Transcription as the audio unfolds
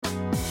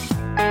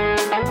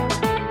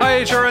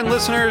HRN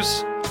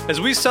listeners.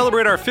 As we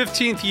celebrate our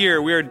 15th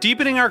year, we are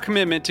deepening our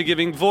commitment to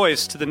giving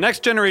voice to the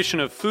next generation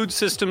of food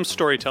systems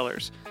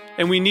storytellers,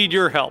 and we need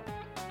your help.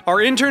 Our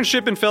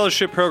internship and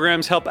fellowship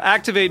programs help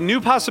activate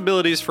new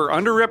possibilities for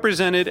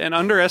underrepresented and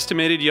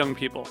underestimated young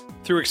people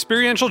through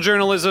experiential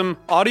journalism,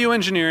 audio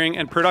engineering,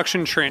 and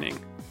production training.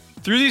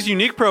 Through these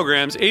unique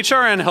programs,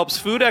 HRN helps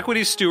food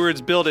equity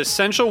stewards build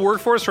essential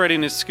workforce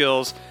readiness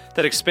skills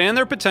that expand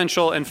their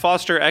potential and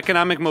foster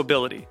economic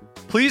mobility.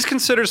 Please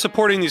consider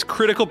supporting these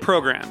critical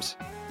programs.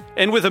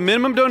 And with a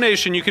minimum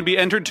donation, you can be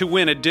entered to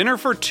win a dinner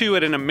for two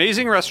at an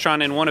amazing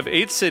restaurant in one of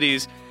 8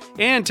 cities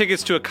and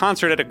tickets to a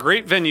concert at a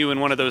great venue in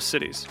one of those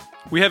cities.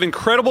 We have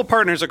incredible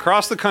partners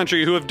across the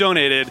country who have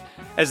donated,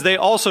 as they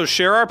also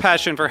share our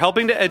passion for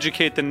helping to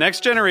educate the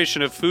next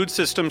generation of food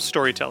systems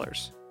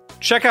storytellers.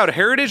 Check out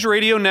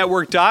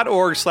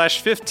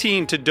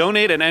heritageradionetwork.org/15 to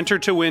donate and enter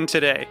to win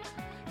today.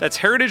 That's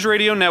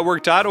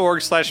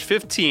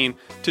heritageradionetwork.org/15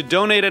 to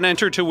donate and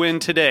enter to win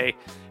today.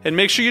 And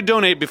make sure you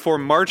donate before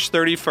March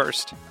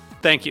 31st.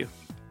 Thank you.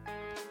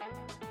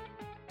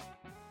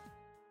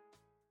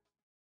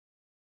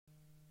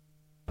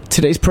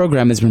 Today's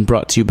program has been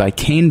brought to you by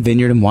Kane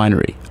Vineyard and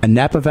Winery, a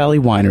Napa Valley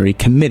winery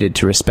committed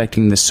to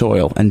respecting the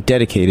soil and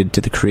dedicated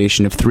to the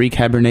creation of 3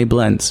 Cabernet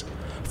blends.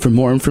 For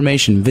more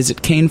information,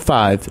 visit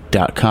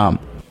Kane5.com.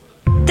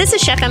 This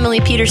is Chef Emily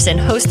Peterson,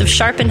 host of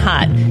Sharp and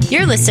Hot.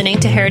 You're listening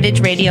to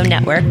Heritage Radio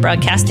Network,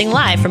 broadcasting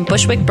live from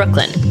Bushwick,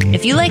 Brooklyn.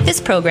 If you like this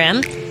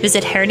program,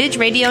 visit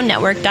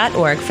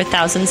heritageradionetwork.org for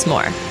thousands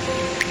more.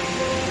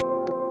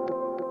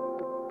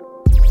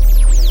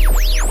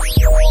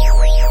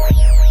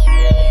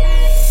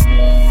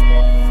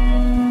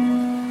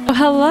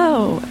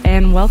 Hello,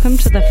 and welcome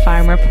to the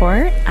Farm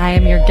Report. I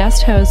am your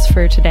guest host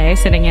for today,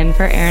 sitting in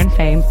for Aaron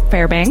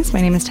Fairbanks. My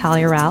name is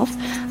Talia Ralph,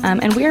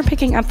 and we are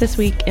picking up this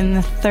week in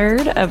the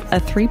third of a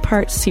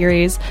 3-part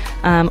series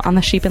on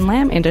the sheep and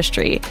lamb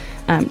industry.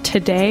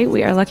 Today,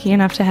 we are lucky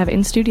enough to have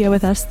in studio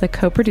with us the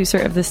co-producer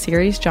of the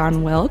series,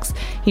 John Wilkes.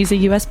 He's a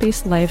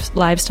U.S.-based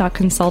livestock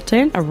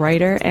consultant, a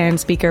writer, and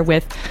speaker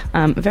with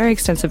a very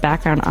extensive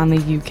background on the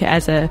UK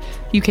as a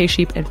UK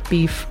sheep and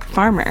beef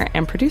farmer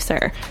and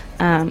producer.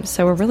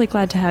 So we're really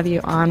glad to have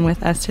you on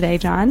with us today,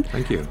 John.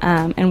 Thank you.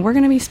 And we're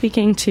going to be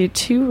speaking to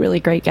 2 really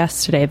great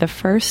guests today. The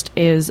first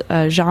is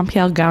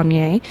Jean-Pierre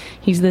Garnier.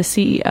 He's the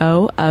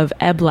CEO of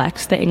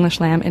Eblex, the English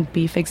Lamb and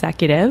Beef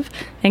Executive.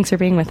 Thanks for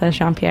being with us,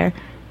 Jean-Pierre.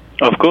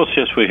 Of course,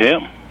 yes, we're here.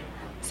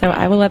 So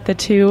I will let the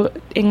 2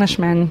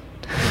 Englishmen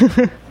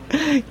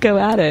go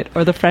at it,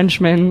 or the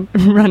Frenchman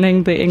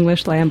running the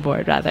English Lamb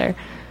Board, rather.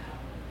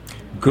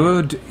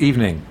 Good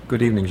evening.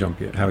 Good evening,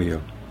 Jean-Pierre. How are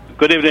you?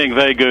 Good evening.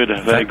 Very good.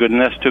 Very good.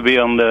 Nice to be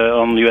on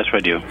US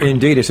radio.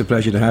 Indeed, it's a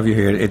pleasure to have you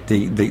here.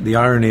 The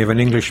irony of an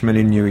Englishman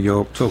in New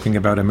York talking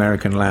about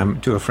American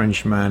lamb to a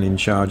Frenchman in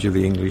charge of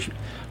the English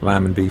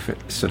lamb and beef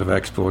sort of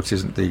exports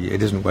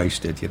isn't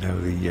wasted. You know,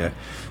 the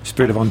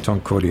spirit of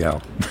entente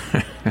cordiale.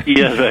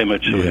 Yes, very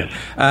much so. Yeah.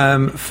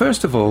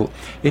 First of all,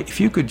 if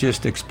you could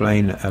just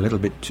explain a little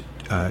bit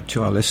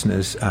to our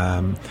listeners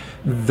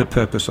the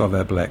purpose of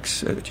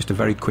Eblex, just a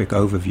very quick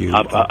overview.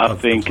 I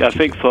think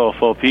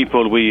for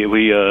people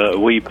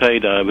we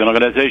paid an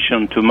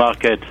organization to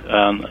market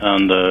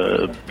and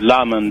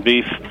lamb and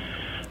beef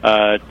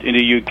in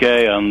the UK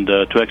and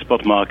to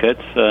export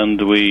markets,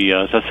 and we,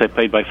 as I say,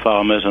 paid by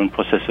farmers and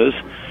processors.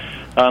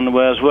 And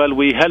as well,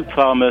 we help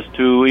farmers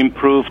to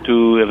improve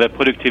to their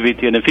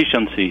productivity and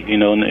efficiency, in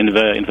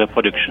their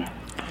production.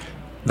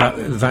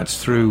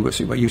 That's through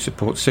you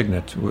support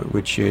Signet,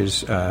 which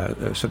is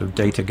a sort of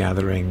data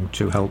gathering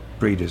to help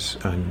breeders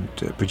and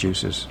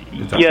producers.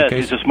 Yes,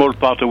 it's a small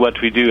part of what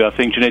we do. I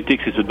think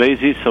genetics is the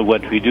basis of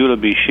what we do, to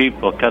be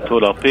sheep or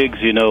cattle or pigs,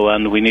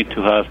 and we need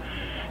to have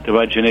the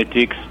right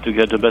genetics to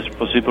get the best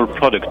possible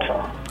product.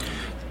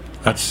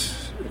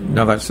 That's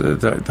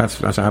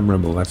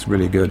admirable. That's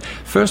really good.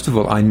 First of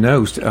all, I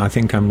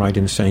think I'm right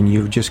in saying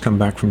you've just come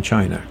back from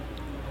China.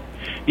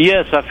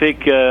 Yes, I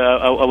think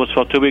I was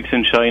for 2 weeks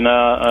in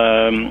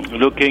China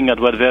looking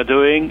at what they're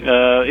doing.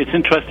 It's an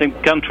interesting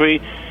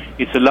country.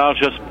 It's the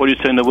largest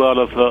producer in the world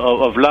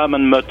of lamb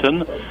and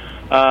mutton,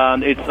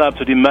 and it's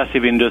absolutely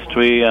massive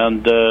industry,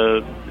 and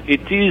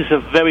it is a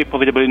very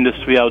profitable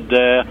industry out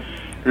there.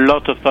 A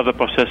lot of other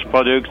processed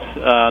products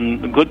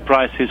and good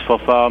prices for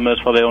farmers,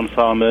 for their own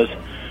farmers.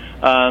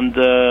 And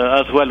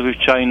as well with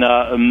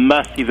China, a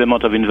massive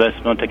amount of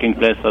investment taking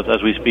place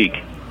as we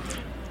speak.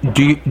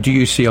 Do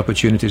you see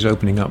opportunities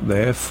opening up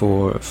there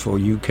for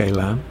UK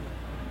lamb?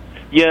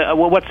 Yeah,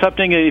 well, what's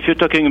happening, if you're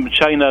talking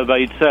China by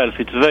itself,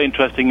 it's a very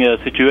interesting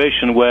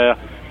situation where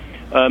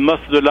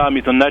most of the lamb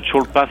is on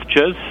natural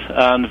pastures,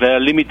 and there are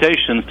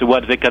limitations to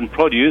what they can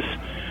produce.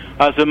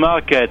 As the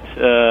market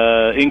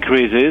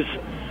increases,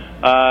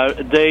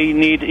 they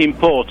need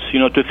imports,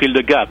 to fill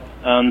the gap,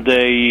 and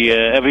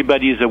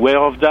everybody is aware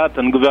of that,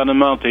 and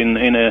government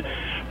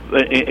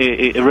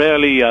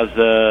rarely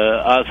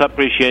has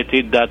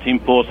appreciated that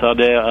imports are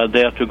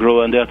there to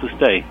grow and there to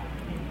stay.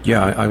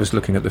 Yeah, I was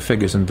looking at the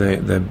figures, and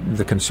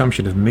the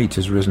consumption of meat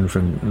has risen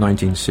from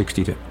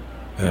 1960 to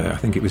I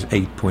think it was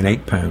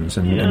 £8.8,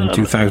 and in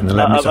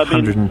 2011 it's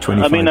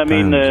 125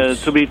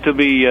 pounds. To be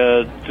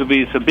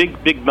it's a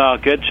big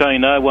market.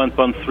 China,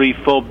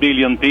 1.34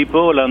 billion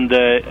people, and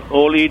they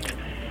all eat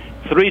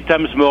 3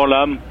 times more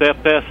lamb per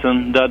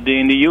person than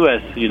in the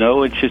US.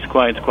 Which is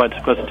quite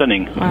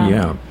stunning.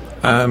 Wow.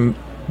 Yeah.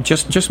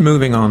 Just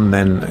moving on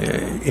then,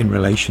 in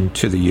relation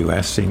to the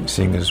US,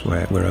 seeing as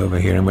we're over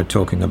here and we're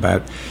talking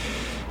about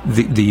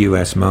the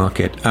US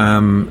market.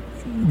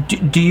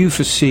 Do you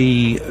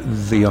foresee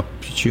the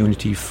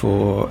opportunity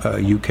for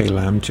UK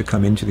lamb to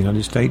come into the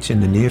United States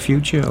in the near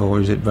future, or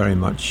is it very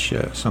much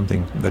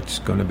something that's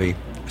going to be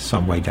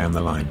some way down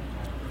the line?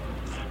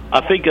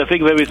 I think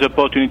there is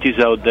opportunities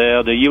out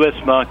there. The US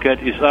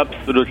market is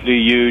absolutely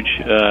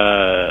huge,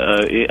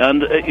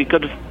 and it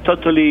got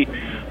totally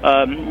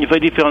very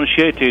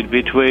differentiated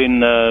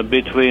between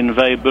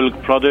very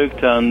bulk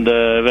product and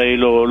very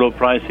low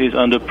prices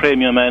and the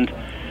premium end.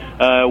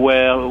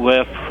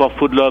 Where for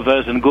food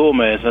lovers and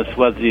gourmets, that's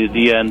what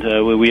the end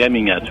we're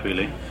aiming at,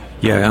 really.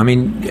 Yeah, I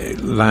mean,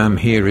 lamb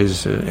here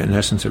is, in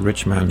essence, a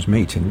rich man's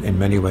meat. In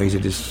many ways,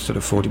 it is sort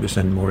of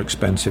 40% more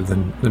expensive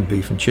than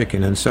beef and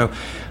chicken. And so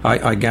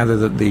I gather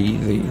that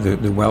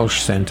the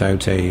Welsh sent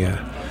out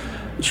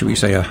should we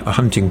say, a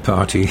hunting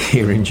party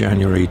here in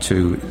January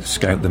to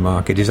scout the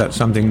market. Is that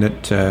something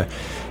that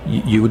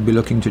you would be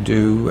looking to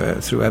do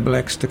through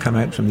Ebelex to come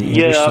out from the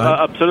English side?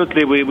 Yeah,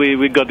 absolutely.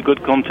 We got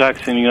good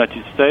contacts in the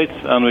United States,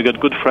 and we got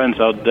good friends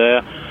out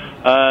there.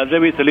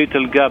 There is a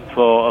little gap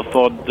for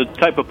the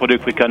type of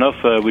product we can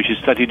offer, which is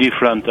slightly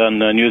different than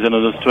New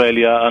Zealand,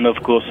 Australia, and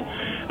of course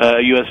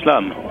US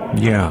lamb.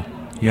 Yeah,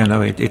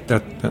 no,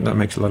 that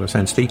makes a lot of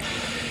sense.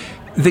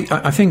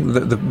 I think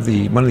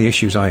the one of the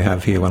issues I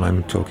have here when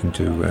I'm talking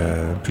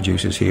to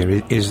producers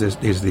here is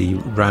the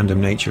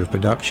random nature of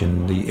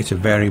production. It's a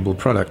variable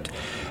product.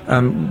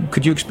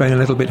 Could you explain a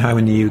little bit how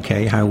in the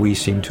UK how we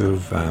seem to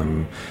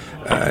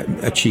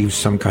have achieved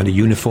some kind of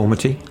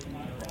uniformity?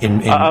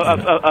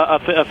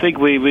 I think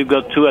we've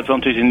got two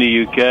advantages in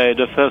the UK.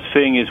 The first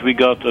thing is we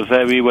got a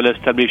very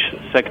well-established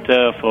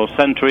sector for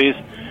centuries,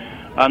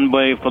 and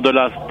for the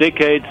last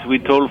decades we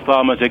told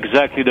farmers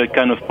exactly the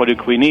kind of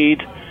product we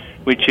need,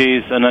 which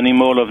is an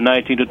animal of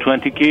 19 to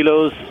 20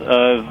 kilos,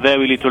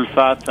 very little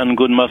fat and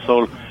good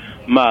muscle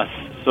mass.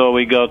 So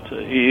we've got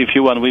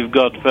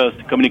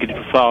first communicated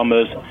to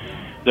farmers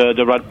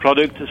the right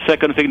product.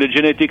 Second thing, the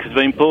genetics is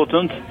very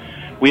important.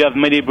 We have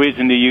many breeds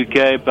in the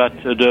UK, but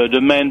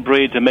the main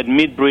breeds, the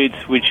meat breeds,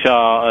 which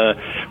are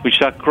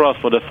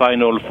crossed for the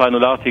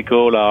final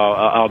article,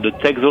 are the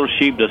Texel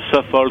sheep, the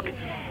Suffolk,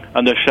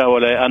 and the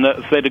Charolais, and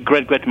the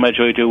great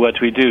majority of what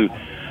we do.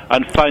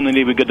 And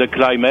finally, we got the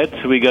climate.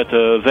 We got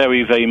a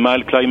very, very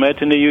mild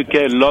climate in the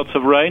UK, lots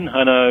of rain,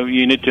 and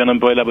you need an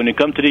umbrella when you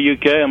come to the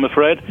UK, I'm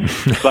afraid.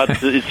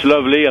 But it's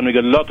lovely, and we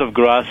got a lot of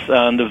grass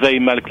and a very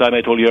mild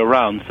climate all year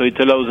round. So it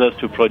allows us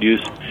to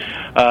produce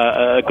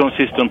a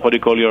consistent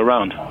product all year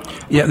round.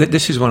 Yeah,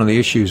 this is one of the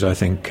issues, I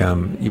think,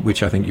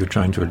 which I think you're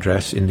trying to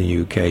address in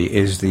the UK,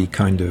 is the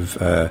kind of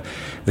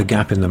the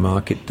gap in the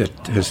market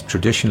that has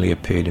traditionally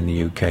appeared in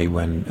the UK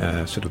when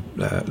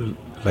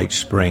late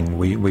spring.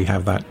 We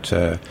have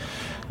that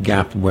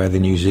gap where the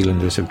New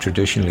Zealanders have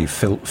traditionally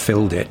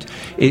filled it.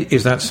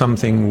 Is that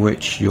something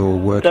which you're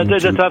working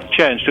that has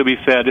changed, to be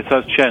fair. This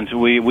has changed.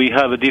 We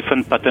have a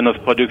different pattern of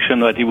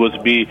production that it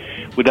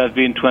would have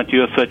been 20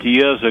 or 30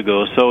 years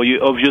ago. So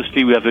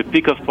obviously we have a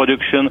peak of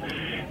production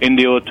in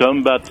the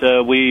autumn, but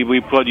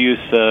we produce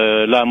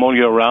lamb all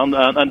year round,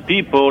 and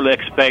people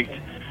expect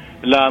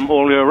lamb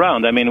all year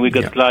round. I mean, we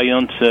got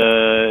clients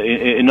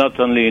not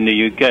only in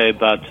the UK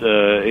but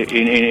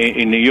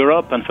in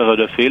Europe and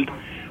further afield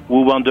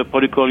who want the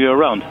product all year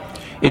round.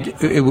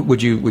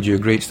 Would you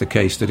agree it's the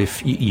case that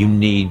if you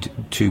need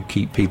to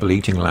keep people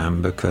eating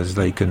lamb because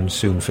they can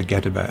soon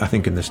forget about it? I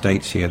think in the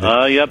States here,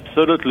 you're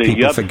absolutely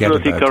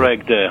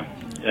correct there,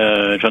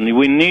 Johnny.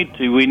 We need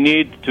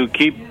to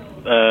keep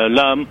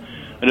lamb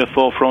at the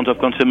forefront of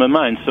consumer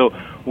minds. So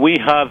we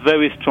have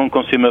very strong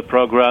consumer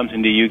programs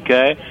in the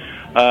UK.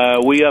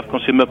 We have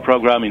consumer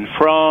program in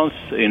France,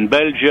 in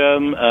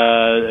Belgium,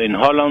 in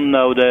Holland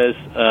nowadays,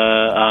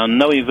 and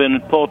now even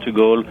in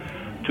Portugal,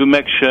 to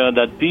make sure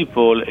that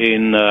people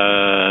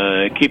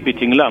keep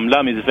eating lamb.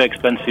 Lamb is a very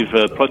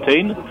expensive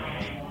protein.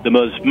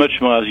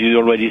 Much more, as you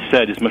already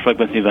said, it's much more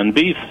expensive than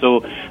beef.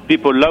 So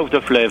people love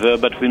the flavor,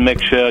 but we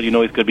make sure it's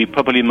going to be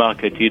properly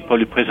marketed,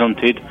 properly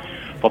presented,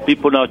 for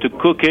people now to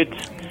cook it.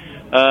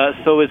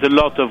 So there's a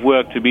lot of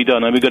work to be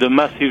done, and we've got a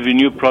massive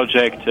new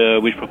project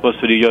which proposed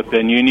to the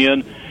European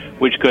Union,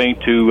 which is going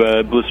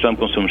to boost lamb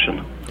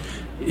consumption.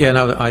 Yeah,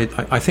 no,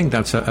 I think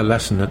that's a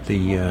lesson that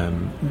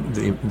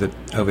that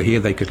over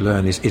here they could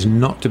learn is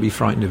not to be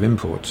frightened of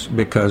imports,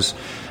 because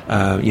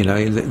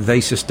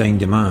they sustain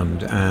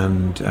demand,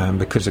 and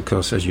because of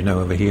course, as you know,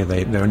 over here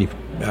they're only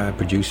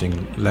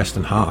producing less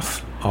than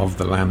half of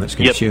the lamb that's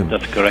consumed.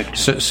 Yep, that's correct.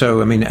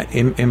 So I mean,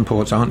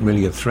 imports aren't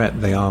really a threat;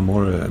 they are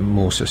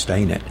more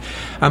sustain it.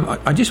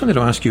 I just wanted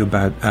to ask you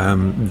about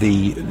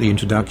the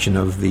introduction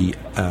of the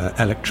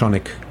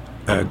electronic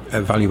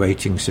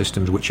evaluating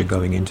systems which are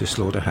going into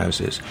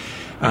slaughterhouses.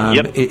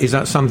 Yep. Is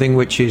that something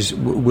which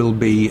will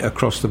be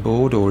across the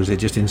board, or is it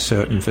just in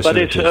certain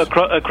facilities? But it's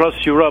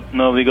across Europe.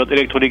 No, we got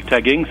electronic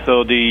tagging,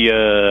 so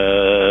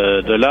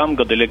the lamb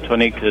got the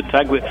electronic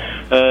tag.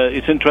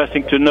 It's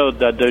interesting to note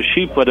that the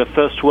sheep were the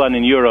first one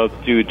in Europe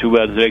to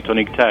wear the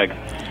electronic tag.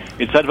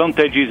 Its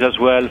advantages as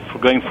well for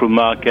going through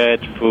market,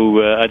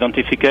 through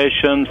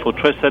identification, for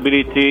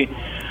traceability,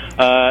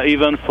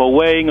 even for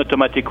weighing,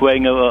 automatic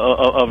weighing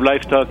of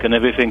livestock and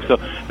everything. So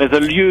there's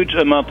a huge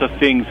amount of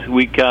things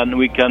we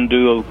can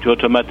do to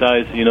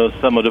automatize,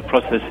 some of the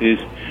processes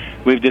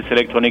with this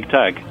electronic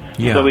tag.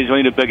 Yeah. So it's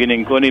only the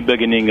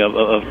beginning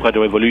of quite a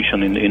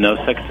revolution in our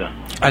sector.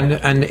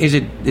 And is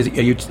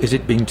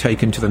it being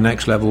taken to the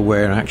next level,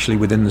 where actually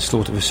within the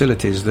slaughter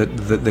facilities that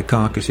the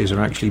carcasses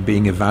are actually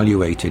being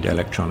evaluated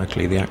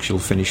electronically? The actual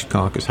finished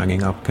carcass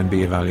hanging up can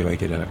be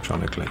evaluated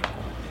electronically.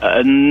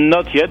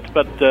 Not yet,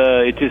 but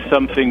it is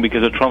something,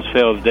 because the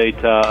transfer of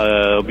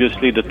data,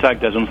 obviously the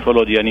tag doesn't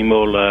follow the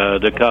animal,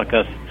 the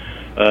carcass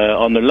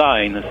on the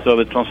line, so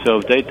the transfer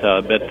of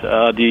data, but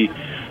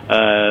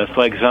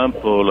for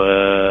example,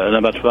 an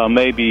abattoir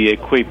may be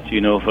equipped,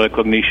 for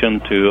recognition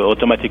to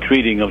automatic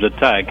reading of the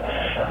tag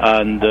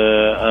and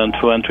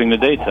through entering the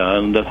data,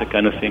 and that's the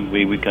kind of thing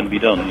we can be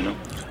done,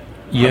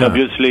 Yeah. And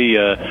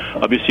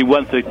obviously,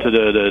 once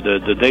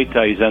the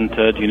data is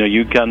entered,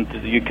 you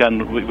can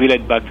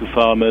relate back to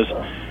farmers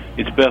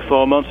its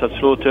performance at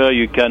slaughter.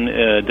 You can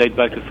date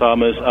back to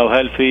farmers how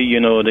healthy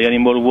the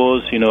animal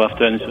was,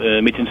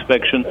 after meat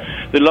inspection.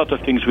 There are a lot of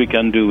things we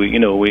can do,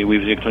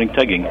 with electronic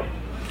tagging.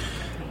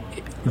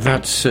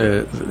 That's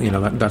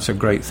that's a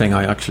great thing.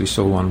 I actually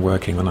saw one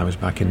working when I was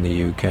back in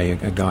the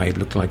UK. A guy, it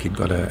looked like he'd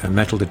got a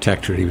metal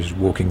detector. He was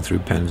walking through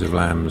pens of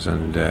lambs,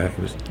 and it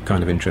was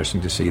kind of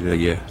interesting to see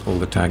all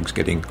the tags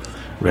getting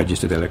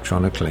registered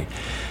electronically.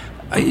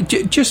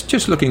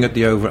 Just looking at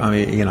the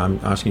I'm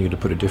asking you to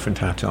put a different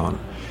hat on.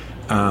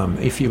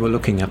 If you were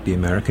looking at the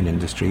American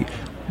industry,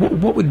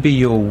 what would be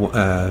your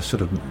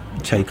sort of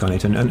take on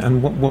it,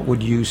 and what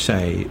would you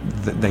say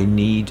that they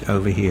need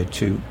over here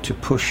to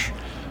push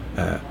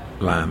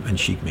lamb and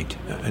sheep meat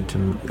and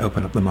to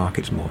open up the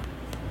markets more?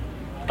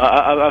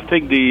 I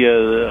think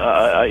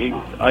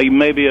I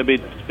may be a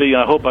bit.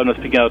 I hope I'm not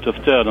speaking out of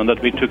turn and not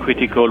be too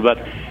critical, but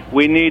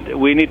we need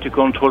to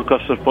control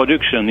cost of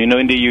production. In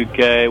the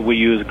UK we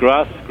use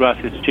grass. Grass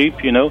is cheap.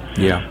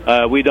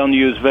 Yeah. We don't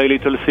use very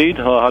little feed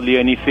or hardly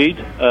any feed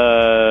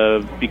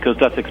because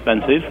that's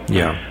expensive.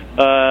 Yeah.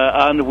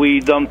 And we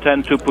don't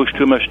tend to push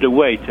too much the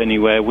weight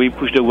anywhere. We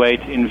push the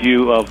weight in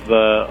view of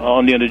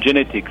only on the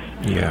genetics.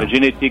 Yeah. The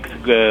genetics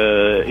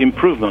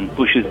improvement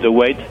pushes the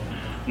weight,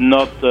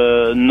 not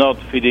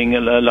feeding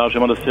a large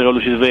amount of cereal,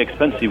 which is a very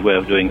expensive way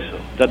of doing so.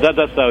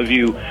 That's our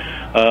view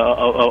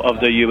of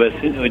the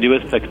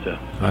US sector.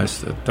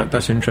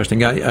 That's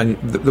interesting. And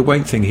the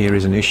weight thing here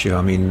is an issue.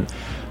 I mean,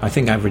 I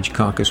think average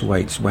carcass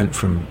weights went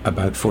from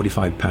about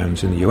 45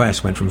 pounds in the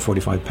US, went from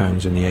 45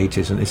 pounds in the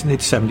 80s, and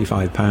it's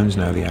 75 pounds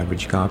now, the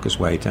average carcass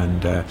weight.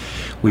 And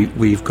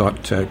we've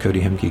got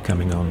Cody Hemke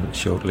coming on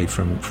shortly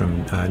from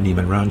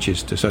Neiman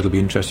Ranches, so it'll be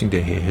interesting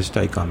to hear his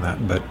take on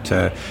that.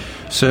 But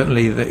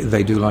certainly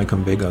they do like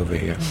them big over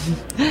here.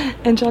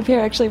 And Jean-Pierre,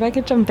 actually, if I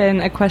could jump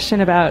in, a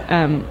question about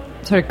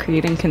sort of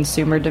creating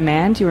consumer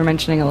demand. You were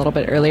mentioning a little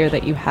bit earlier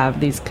that you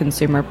have these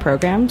consumer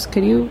programs.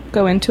 Could you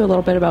go into a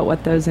little bit about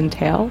what those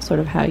entail,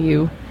 sort of how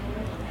you...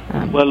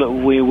 Well,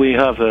 we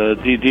have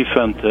the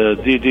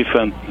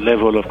different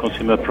level of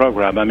consumer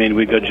program. I mean,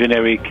 we got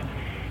generic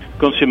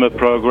consumer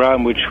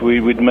program, which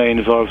may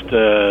involve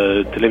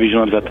television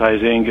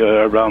advertising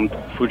around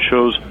food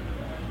shows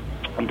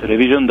on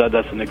television.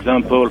 That's an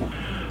example.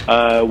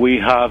 We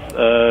have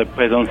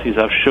presences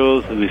of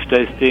shows with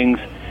tastings.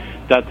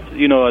 That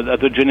at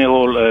the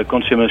general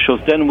consumer shows.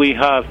 Then we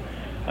have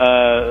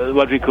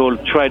what we call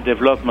trade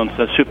developments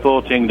that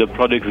supporting the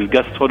product with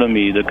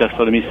gastronomy, the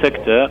gastronomy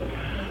sector,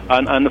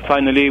 and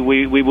finally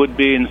we would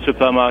be in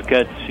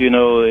supermarkets,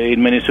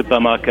 in many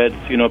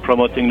supermarkets,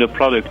 promoting the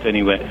product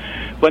anyway.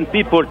 When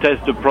people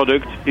taste the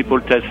product,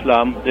 people taste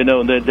lamb.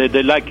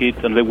 They like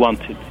it and they want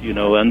it,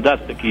 and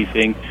that's the key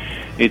thing.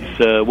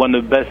 It's one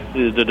of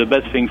the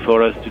best thing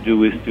for us to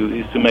do is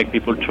to make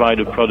people try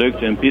the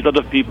product, and a lot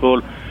of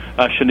people.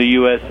 Actually,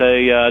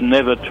 USA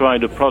never tried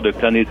the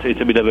product, and it's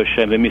a bit of a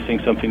shame. They're missing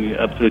something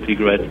absolutely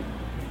great.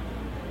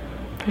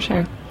 For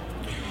sure.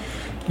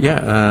 Yeah,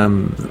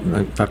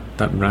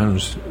 that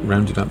rounds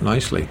it up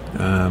nicely.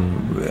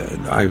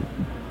 I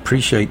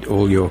appreciate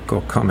all your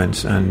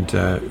comments and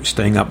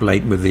staying up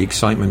late with the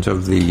excitement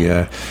of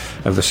the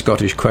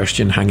Scottish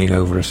question hanging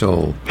over us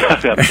all.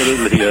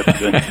 Absolutely, yes. It's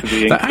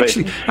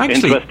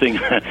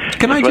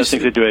going to be interesting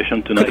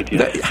situation tonight.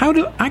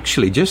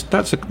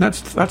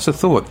 That's a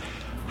thought.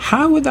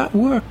 How would that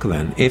work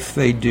then if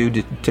they do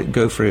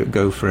go for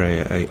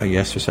a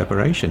yes for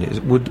separation?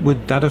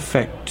 Would that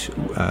affect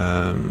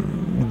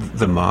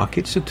the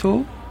markets at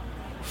all?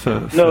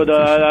 No,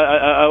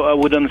 I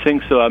wouldn't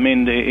think so. I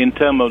mean, in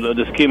terms of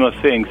the scheme of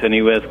things,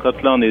 anyway,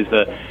 Scotland is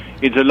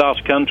it's a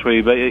large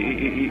country, but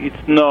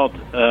it's not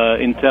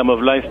in terms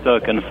of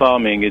livestock and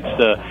farming.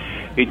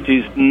 It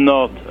is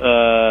not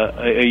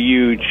a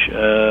huge.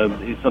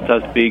 It's not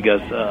as big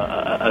as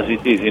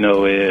it is.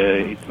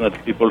 It's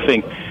not people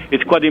think.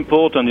 It's quite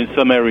important in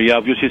some area.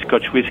 Obviously,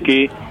 Scotch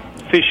whisky.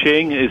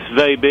 Fishing is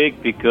very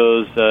big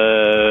because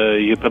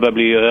you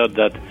probably heard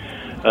that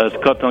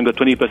Scotland got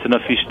 20%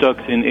 of fish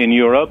stocks in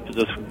Europe.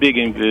 That's big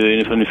in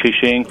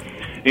fishing.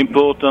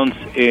 Importance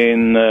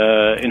in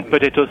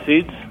potato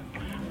seeds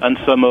and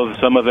some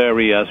of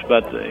areas,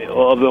 but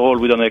overall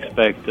we don't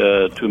expect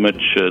too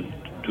much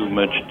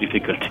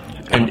difficulty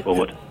going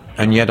forward.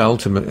 And yet,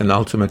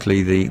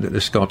 ultimately,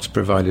 the Scots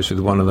provide us with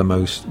one of the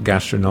most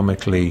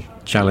gastronomically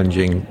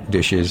challenging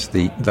dishes,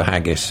 the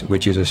haggis,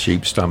 which is a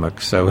sheep's stomach.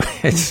 So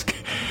it's.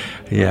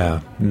 Yeah,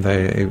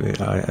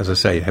 as I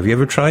say, have you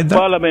ever tried that?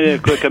 Well, I mean,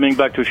 coming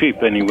back to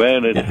sheep anyway.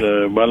 We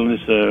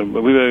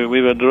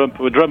were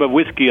drum of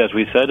whiskey, as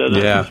we said.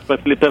 Yeah, it's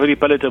perfectly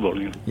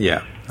palatable.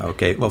 Yeah.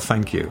 Okay. Well,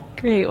 thank you.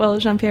 Great. Well,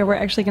 Jean-Pierre, we're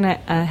actually going to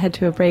head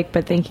to a break,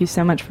 but thank you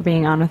so much for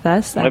being on with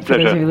us. My pleasure. For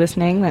those of you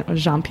listening, that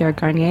was Jean-Pierre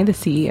Garnier, the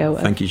CEO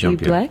of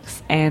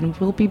Foodplex, and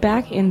we'll be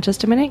back in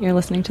just a minute. You're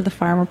listening to the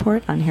Farm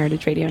Report on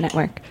Heritage Radio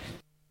Network.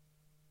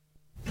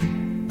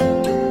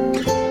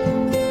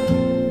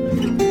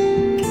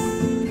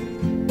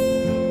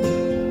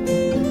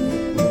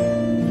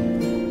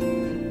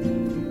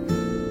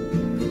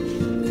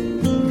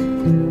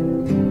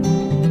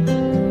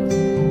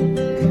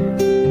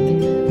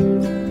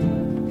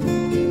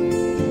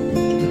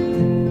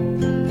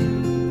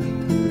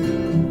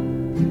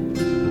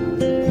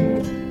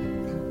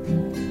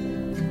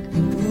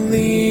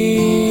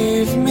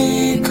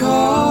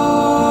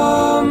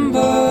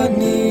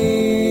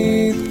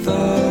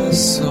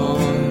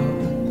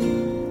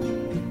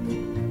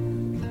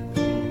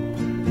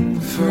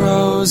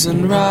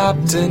 And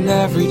wrapped in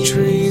every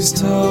tree's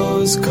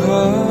toes,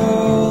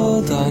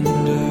 curled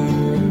under.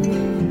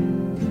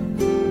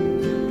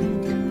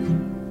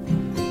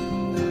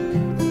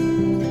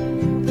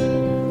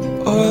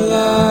 Or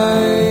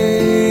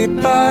light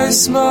by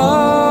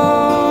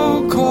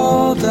smoke,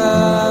 cold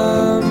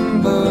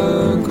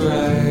amber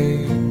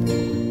gray,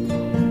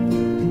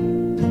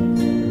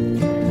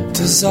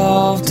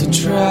 dissolved to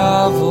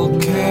travel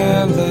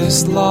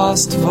careless,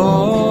 lost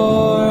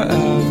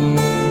forever.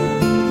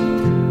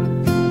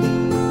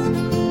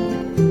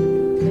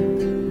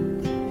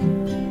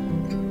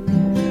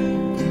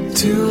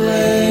 Too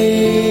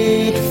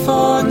late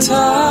for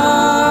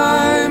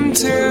time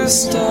to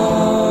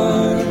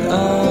start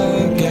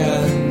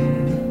again,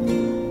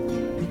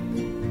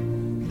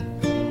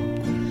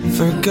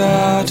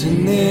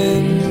 forgotten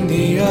in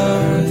the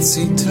earth's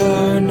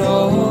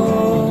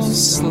eternal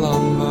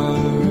slumber.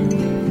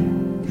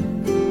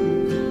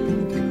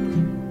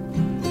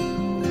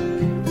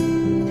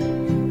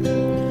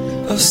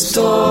 A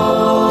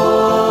story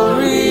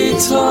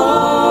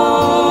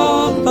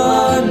told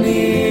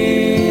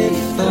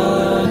beneath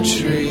the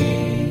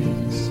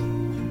trees,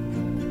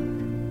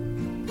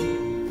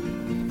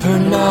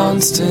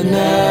 pronounced in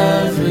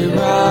every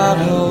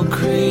rattle,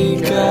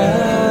 creak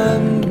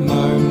and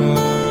murmur.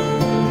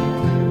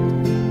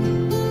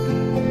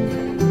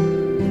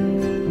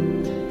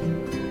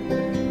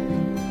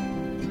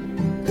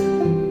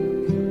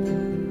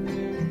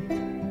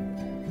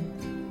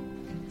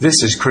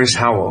 This is Chris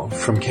Howell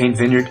from Cane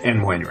Vineyard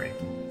and Winery,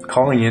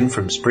 calling in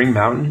from Spring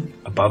Mountain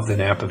above the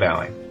Napa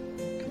Valley.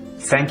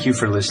 Thank you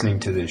for listening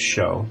to this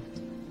show.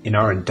 In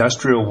our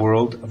industrial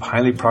world of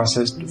highly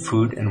processed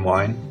food and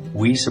wine,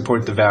 we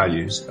support the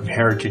values of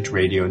Heritage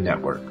Radio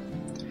Network.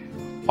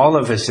 All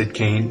of us at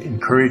Cane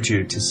encourage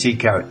you to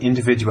seek out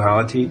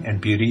individuality and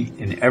beauty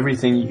in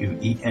everything you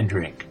eat and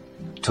drink.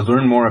 To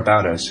learn more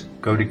about us,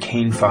 go to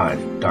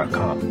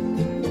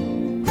cane5.com.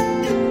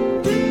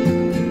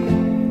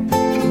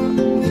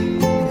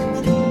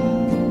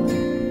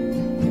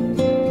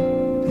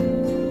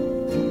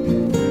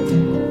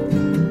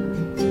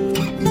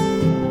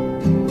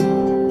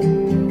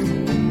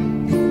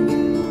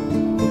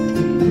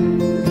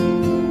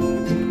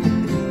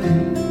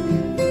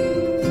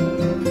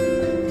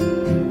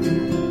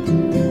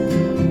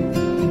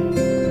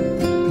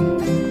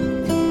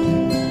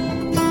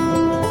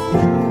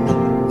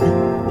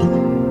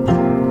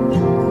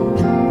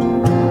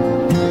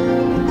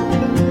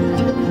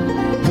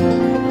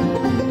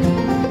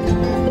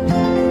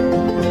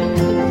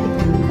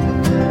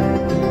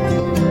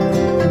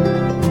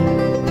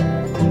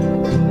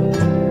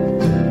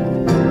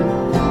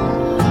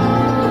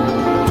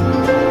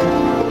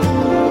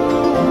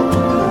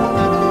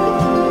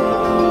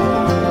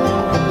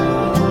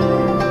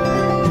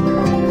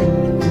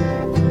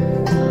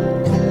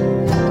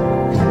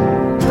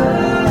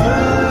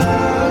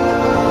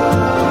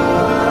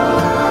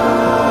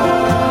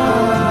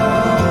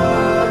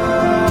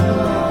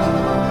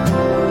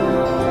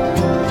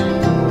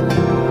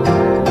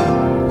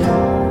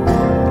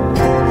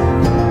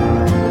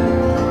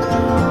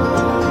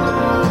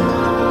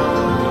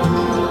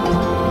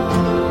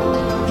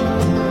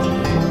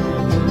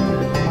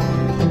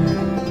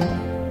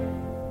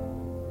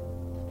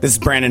 This is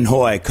Brandon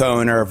Hoy,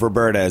 co-owner of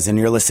Roberta's, and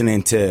you're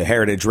listening to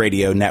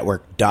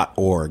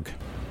heritageradionetwork.org.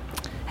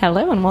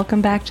 Hello and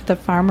welcome back to the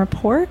Farm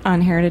Report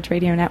on Heritage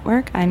Radio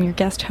Network. I'm your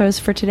guest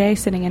host for today,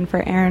 sitting in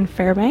for Aaron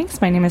Fairbanks.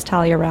 My name is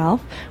Talia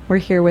Ralph. We're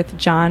here with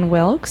John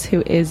Wilkes,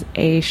 who is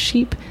a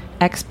sheep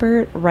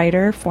expert,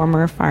 writer,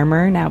 former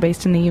farmer, now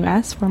based in the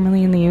U.S.,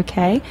 formerly in the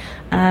U.K.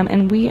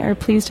 And we are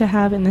pleased to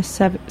have in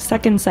this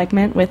second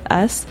segment with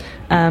us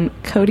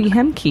Cody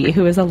Hemke,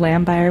 who is a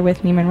lamb buyer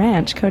with Neiman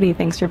Ranch. Cody,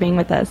 thanks for being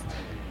with us.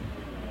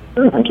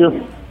 Thank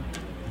you.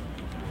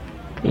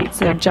 Great.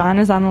 So John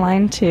is on the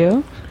line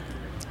too.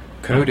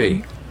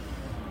 Cody.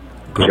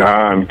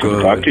 John, good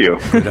to talk to you.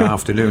 Good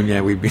afternoon.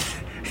 Yeah, we've been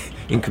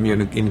in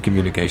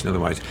communication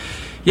otherwise.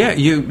 Yeah,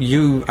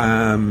 you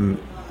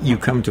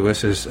come to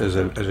us as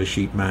a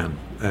sheep man.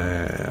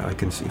 I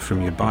can see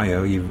from your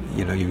bio,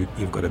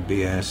 you've got a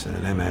BS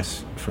and an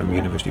MS from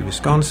University of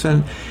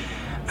Wisconsin,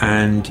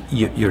 and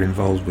you're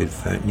involved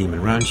with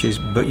Neiman Ranches,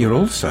 but you're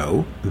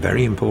also,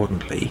 very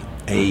importantly,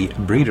 a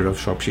breeder of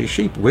Shropshire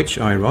sheep, which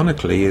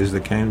ironically is the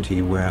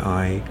county where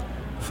I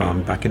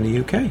farmed back in the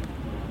UK,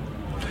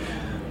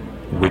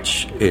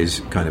 which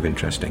is kind of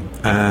interesting.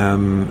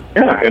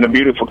 Yeah, in a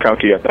beautiful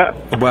county at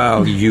that.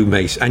 Well, you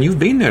may, and you've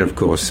been there, of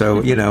course.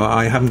 So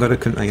I haven't got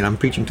I'm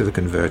preaching to the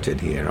converted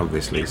here,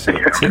 obviously. So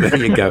there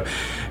you go.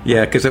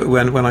 Yeah, because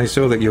when I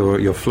saw that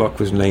your flock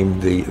was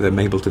named the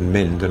Mapleton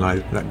Mind, and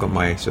that got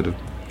my sort of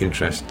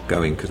interest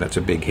going, because that's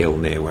a big hill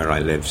near where I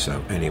live. So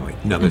anyway,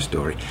 another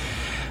story.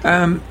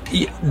 The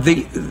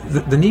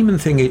Neiman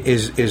thing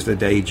is the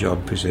day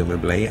job,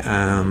 presumably,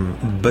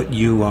 but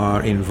you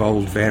are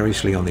involved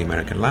variously on the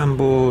American Lamb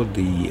Board,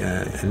 the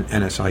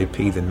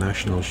NSIP, the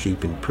National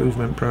Sheep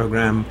Improvement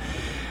Program,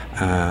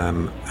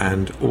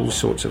 and all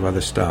sorts of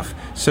other stuff.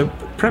 So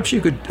perhaps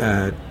you could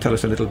tell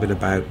us a little bit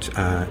about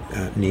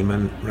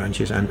Neiman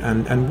Ranches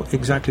and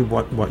exactly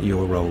what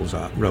your role is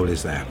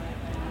there.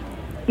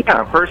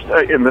 Yeah, first,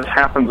 and this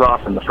happens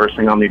often, the first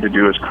thing I'll need to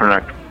do is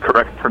correct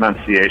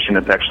pronunciation.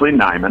 It's actually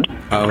Neiman.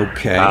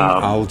 Okay,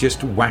 I'll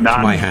just whack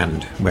my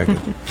hand.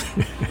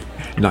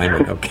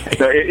 Neiman, okay.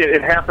 So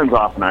it happens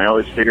often. I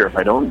always figure if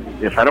I don't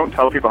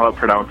tell people how to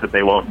pronounce it,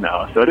 they won't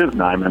know. So it is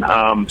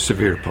Neiman.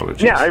 Severe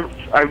apologies. Yeah,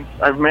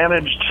 I've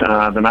managed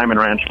the Neiman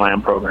Ranch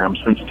Lamb program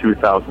since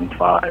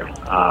 2005.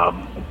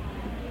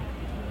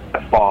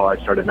 That fall, I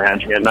started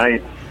managing it, and I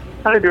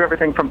kind of do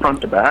everything from front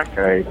to back.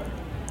 I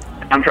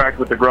contract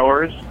with the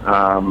growers,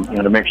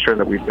 to make sure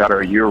that we've got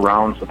our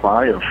year-round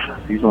supply of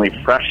seasonally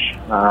fresh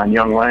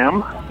young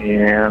lamb,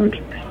 and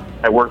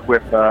I work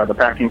with the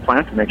packing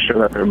plant to make sure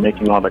that they're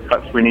making all the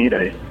cuts we need.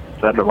 I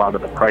set a lot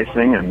of the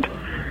pricing, and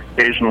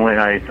occasionally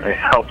I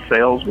help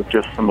sales with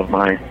just some of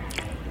my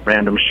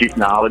random sheep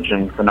knowledge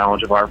and the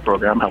knowledge of our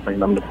program, helping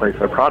them to place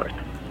their product.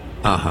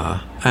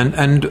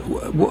 And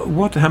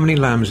what? How many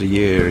lambs a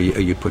year are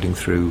you putting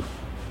through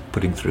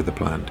the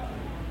plant?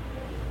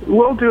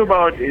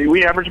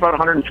 We average about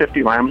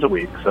 150 lambs a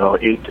week, so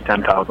 8,000 to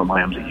 10,000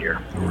 lambs a year.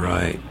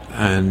 Right,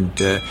 and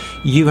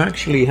you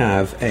actually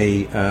have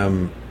a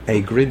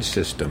grid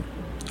system,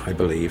 I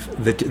believe,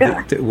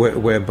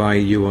 whereby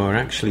you are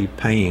actually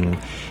paying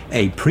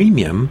a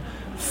premium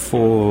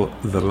for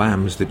the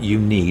lambs that you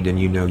need and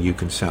you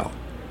can sell.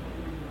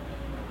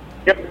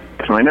 Yep,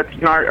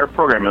 our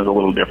program is a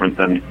little different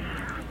than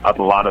a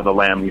lot of the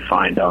lamb you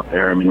find out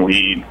there. I mean,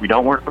 we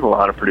don't work with a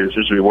lot of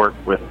producers. We work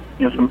with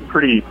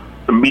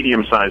some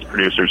medium-sized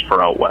producers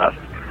for out west.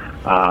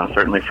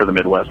 Certainly for the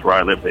Midwest where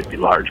I live, they'd be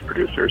large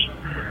producers.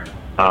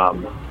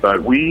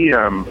 But we,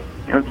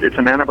 it's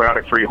an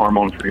antibiotic-free,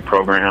 hormone-free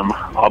program.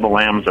 All the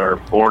lambs are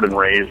born and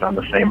raised on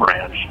the same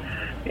ranch.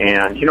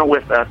 And,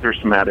 with that, there's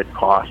some added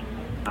costs.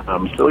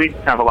 So we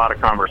have a lot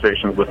of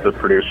conversations with the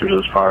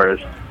producers as far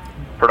as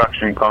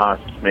production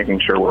costs,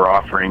 making sure we're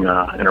offering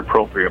an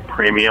appropriate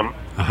premium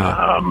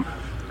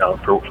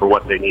for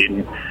what they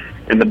need.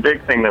 And the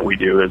big thing that we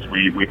do is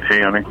we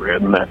pay on a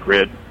grid, and that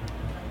grid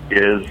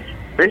is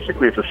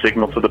basically it's a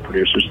signal to the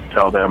producers to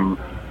tell them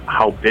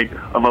how big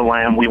of a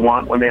lamb we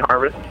want when they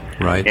harvest,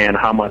 right, and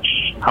how much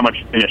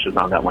finish is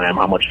on that lamb,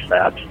 how much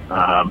fat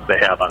they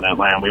have on that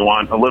lamb. We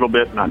want a little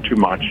bit, not too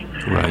much.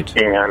 Right.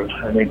 And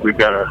I think we've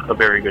got a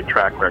very good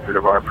track record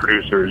of our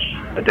producers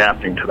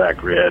adapting to that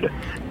grid.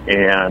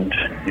 And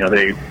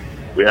I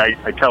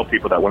tell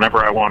people that whenever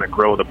I want to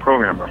grow the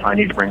program, or if I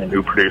need to bring a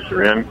new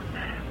producer in,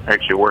 I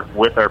actually work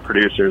with our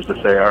producers to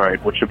say, all right,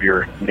 which of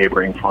your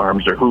neighboring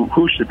farms, or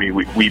who should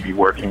we be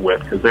working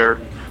with? Because they're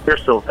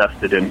still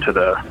vested into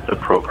the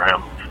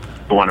program.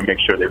 We want to make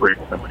sure they bring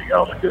somebody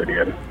else good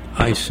in.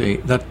 I see.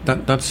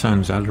 That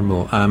sounds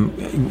admirable.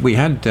 We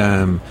had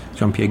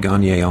Jean-Pierre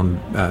Garnier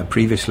on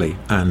previously,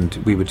 and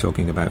we were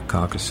talking about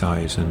carcass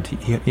size, and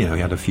he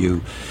had a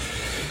few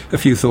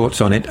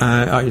thoughts on it.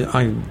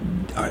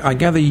 I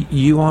gather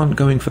you aren't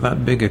going for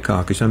that bigger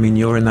carcass. I mean,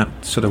 you're in that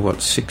sort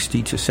of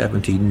 60 to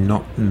 70,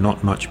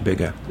 not much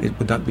bigger.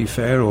 Would that be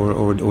fair,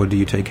 or do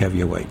you take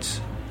heavier weights?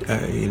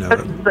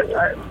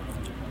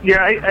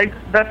 Yeah,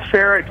 that's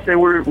fair. I'd say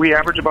we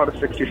average about a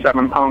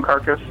 67-pound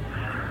carcass.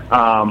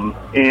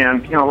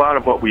 And a lot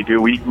of what we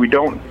do, we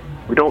don't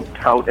we don't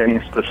tout any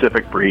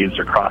specific breeds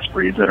or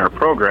crossbreeds in our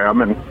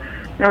program, and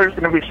there's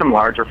going to be some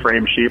larger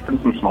frame sheep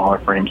and some smaller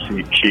frame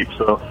sheep.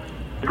 So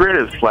the grid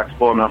is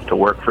flexible enough to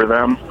work for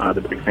them.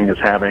 The big thing is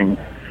having,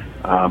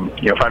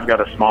 if I've got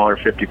a smaller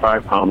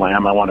 55-pound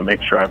lamb, I want to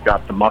make sure I've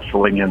got the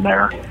muscling in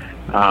there.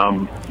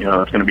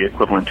 It's going to be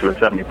equivalent to a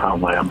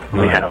 70-pound lamb. Right.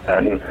 We have that,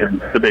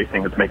 and the big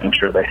thing is making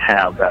sure they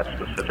have that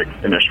specific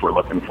finish we're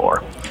looking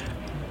for.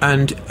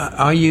 And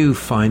are you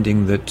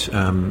finding that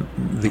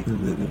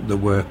the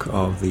work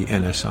of the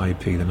NSIP,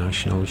 the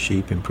National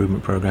Sheep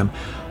Improvement Program,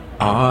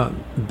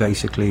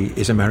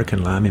 is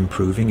American lamb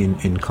improving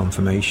in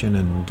conformation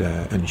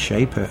and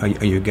shape?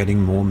 Are you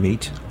getting more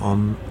meat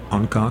on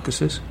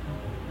carcasses?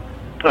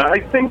 I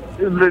think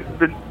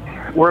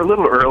that we're a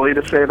little early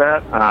to say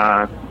that.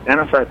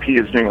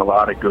 NSIP is doing a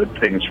lot of good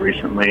things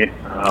recently.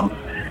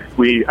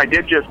 I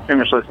did just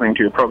finish listening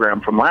to a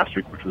program from last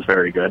week, which was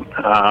very good.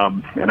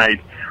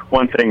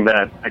 One thing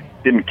that I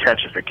didn't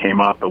catch if it came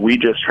up, but we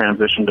just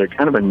transitioned to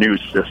kind of a new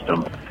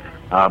system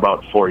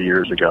about 4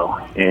 years ago,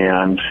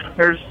 and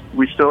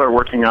we still are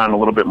working on a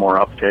little bit more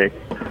uptake,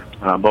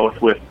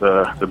 both with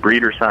the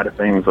breeder side of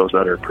things, those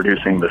that are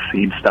producing the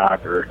seed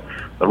stock or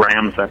the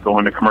rams that go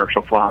into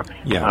commercial flocks,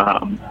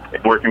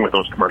 working with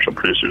those commercial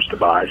producers to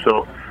buy.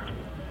 So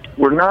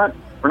we're not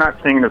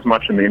seeing it as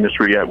much in the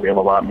industry yet. We have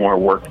a lot more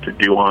work to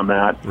do on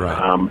that.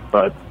 Right.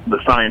 But the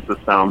science is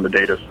sound, the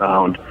data is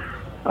sound.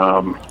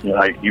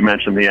 You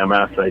mentioned the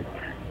MS.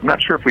 I'm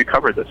not sure if we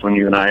covered this when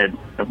you and I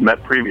have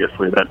met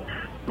previously, that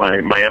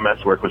my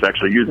MS work was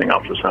actually using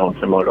ultrasound,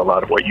 similar to a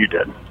lot of what you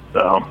did.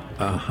 So.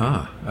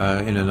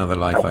 In another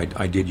life,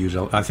 I did use.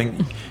 I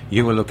think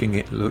you were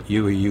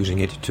you were using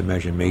it to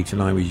measure meat,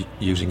 and I was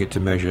using it to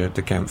measure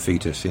to count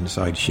fetus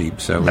inside sheep.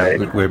 So right.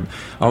 we're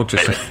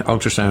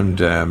ultrasound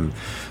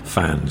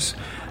fans.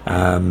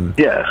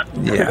 Yeah.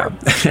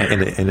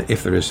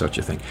 If there is such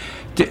a thing.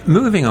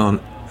 Moving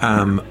on.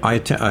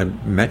 I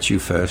met you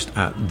first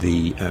at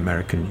the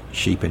American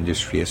Sheep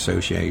Industry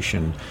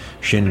Association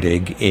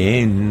shindig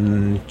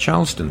in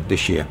Charleston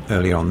this year,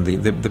 early on,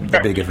 the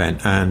big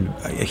event, and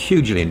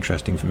hugely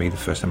interesting for me the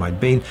first time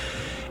I'd been.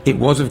 It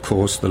was, of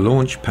course, the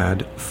launch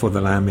pad for the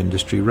lamb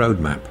industry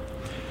roadmap,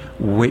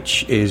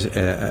 which is,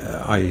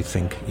 I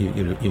think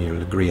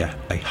you'll agree, a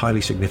highly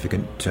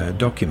significant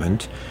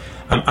document.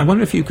 I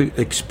wonder if you could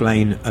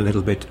explain a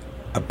little bit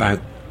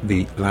about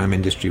the lamb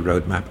industry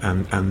roadmap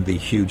and the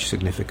huge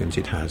significance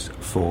it has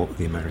for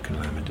the American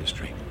lamb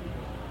industry.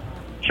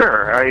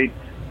 Sure. I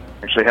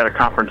actually had a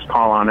conference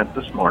call on it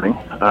this morning,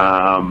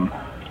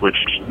 which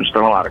there's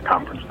been a lot of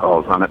conference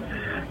calls on it.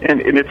 And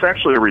it's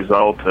actually a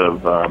result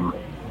of,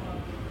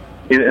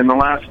 in the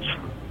last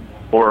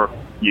 4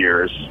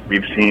 years,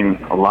 we've seen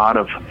a lot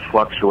of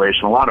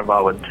fluctuation, a lot of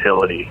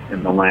volatility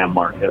in the lamb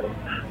market,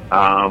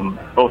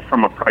 both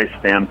from a price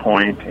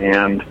standpoint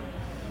and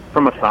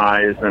from a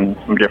size and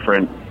some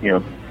different,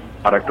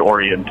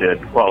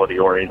 product-oriented,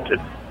 quality-oriented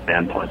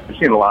standpoints. We've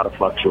seen a lot of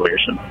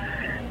fluctuation.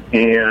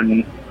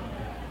 And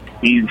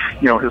we've,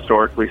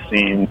 historically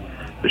seen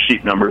the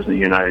sheep numbers in the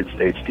United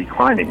States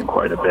declining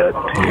quite a bit.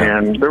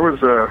 And there was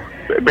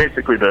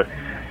basically the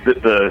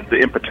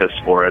impetus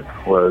for it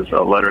was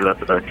a letter that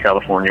the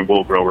California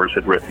wool growers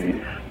had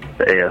written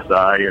to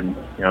ASI, and,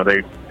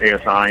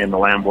 ASI and the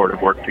Lamb Board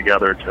have worked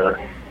together to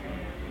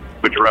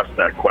address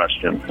that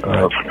question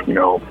of,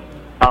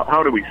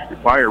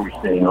 why are we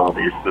seeing all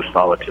this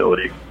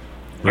volatility?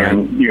 Right.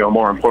 And,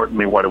 more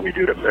importantly, what do we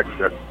do to fix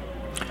it?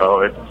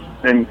 So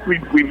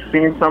we've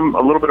seen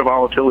a little bit of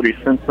volatility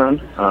since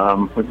then.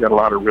 We've got a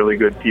lot of really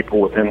good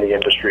people within the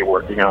industry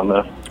working on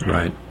this.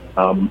 Right.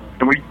 And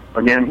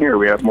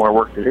we have more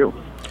work to do.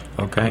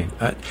 Okay.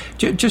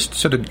 Just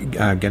sort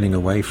of getting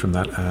away from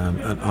that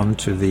and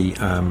onto the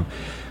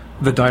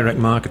direct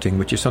marketing,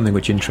 which is something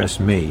which interests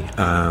me,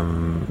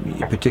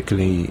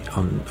 particularly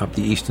up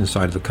the eastern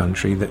side of the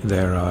country.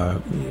 There are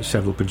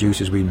several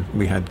producers.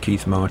 We had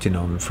Keith Martin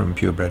on from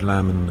Purebred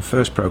Lamb in the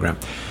first program.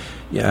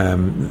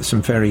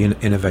 Some very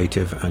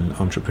innovative and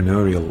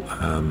entrepreneurial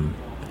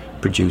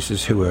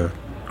producers who are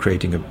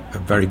creating a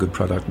very good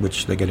product,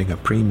 which they're getting a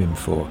premium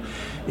for.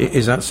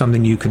 Is that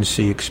something you can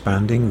see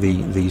expanding,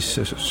 these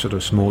sort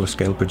of smaller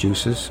scale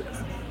producers?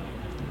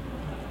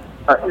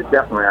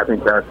 Definitely. I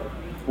think that's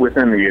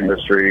within the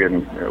industry,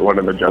 and one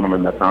of the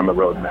gentlemen that's on the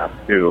roadmap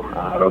too,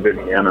 out of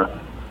Indiana,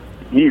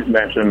 he's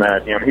mentioned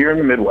that here in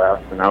the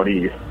Midwest and out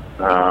east,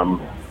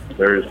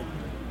 there's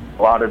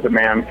a lot of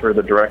demand for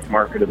the direct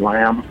marketed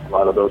lamb. A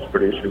lot of those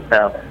producers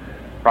have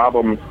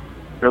problems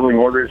filling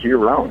orders year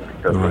round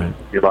because of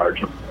the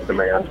large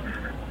demand.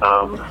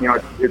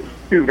 It's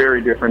two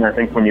very different. I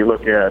think when you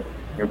look at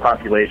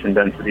population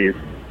densities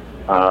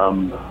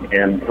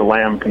and the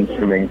lamb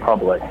consuming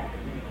public,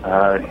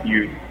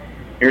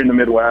 here in the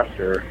Midwest,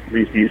 or at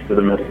least east of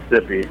the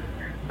Mississippi,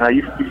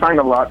 you find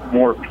a lot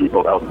more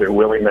people out there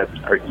that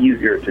are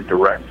easier to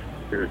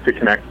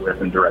connect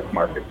with and direct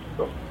market.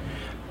 So.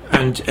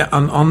 And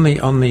on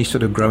the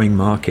sort of growing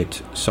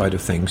market side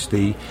of things,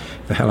 the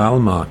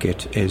halal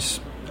market is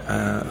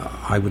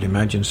I would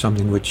imagine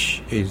something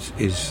which is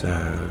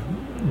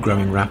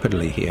growing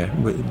rapidly here,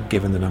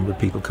 given the number of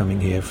people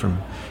coming here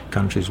from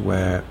countries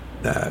where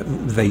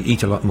they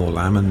eat a lot more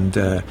lamb,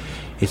 and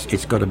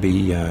it's got to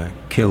be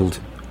killed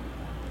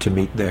to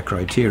meet their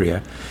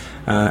criteria.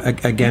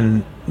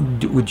 Again,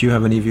 would you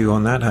have any view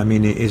on that? I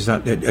mean,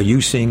 are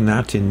you seeing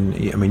that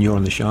you're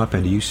on the sharp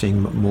end. Are you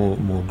seeing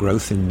more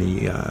growth in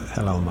the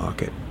halal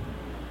market?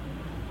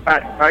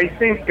 I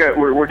think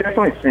we're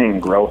definitely seeing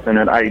growth in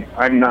it.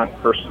 I'm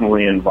not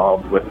personally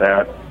involved with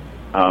that.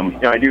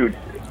 I do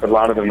a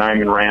lot of the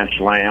Niman Ranch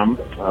lamb.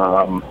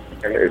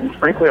 And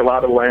frankly, a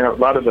lot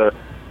of the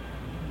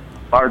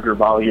larger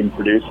volume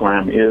produced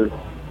lamb is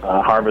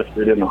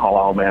harvested in the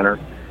halal manner.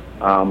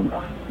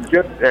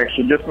 Just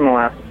in the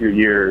last few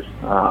years,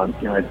 I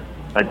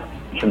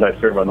mentioned I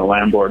serve on the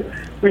lamb board.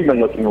 We've been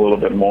looking a little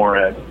bit more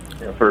at,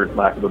 for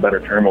lack of a better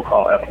term, we'll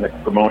call ethnic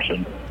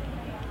promotion.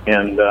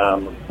 And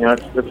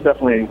it's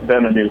definitely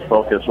been a new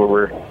focus where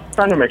we're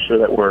trying to make sure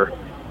that we're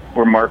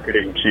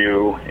marketing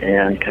to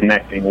and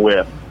connecting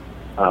with,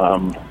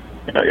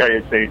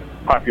 I'd say,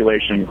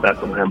 populations that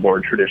the lamb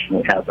board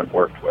traditionally hasn't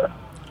worked with.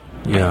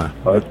 Yeah,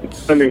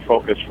 it's a new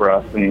focus for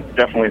us, and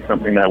definitely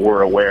something that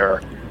we're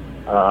aware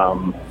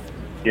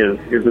is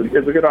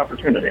a good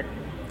opportunity.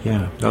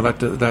 Yeah, no,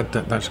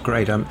 that's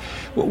great.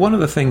 One of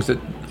the things that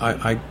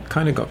I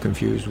kind of got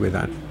confused with,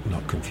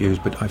 not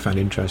confused, but I found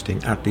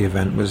interesting at the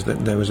event was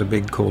that there was a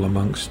big call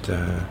amongst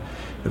the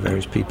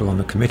various people on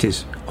the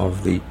committees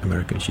of the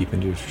American Sheep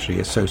Industry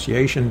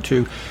Association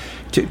to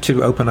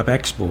open up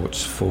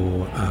exports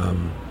for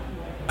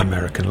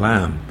American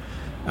lamb.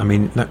 I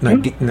mean, now,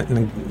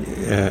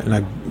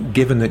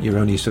 given that you're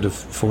only sort of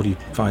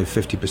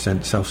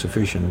 45-50%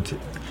 self-sufficient,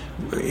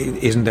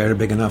 isn't there a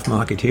big enough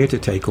market here to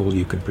take all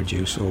you can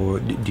produce,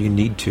 or do you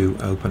need to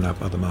open up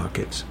other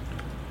markets?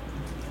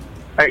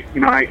 I've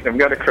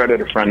got to credit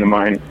a friend of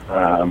mine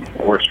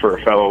who works for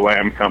a fellow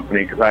lamb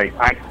company, because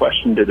I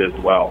questioned it as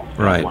well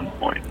at one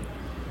point.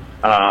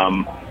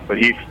 But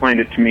he explained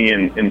it to me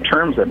in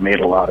terms that made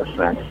a lot of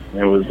sense.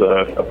 It was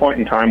a point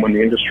in time when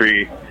the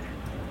industry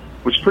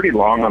was pretty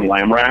long on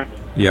lamb racks,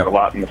 a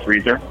lot in the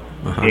freezer.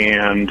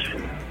 And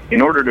in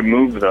order to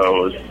move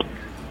those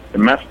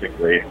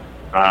domestically,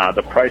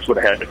 the price would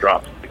have had to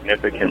drop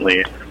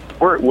significantly,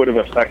 or it would have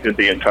affected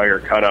the entire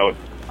cutout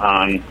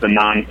on the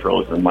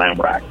non-frozen lamb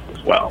racks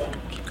as well.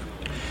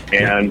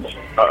 And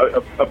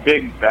a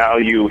big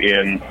value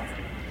in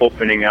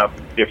opening up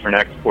different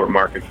export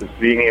markets is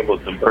being able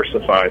to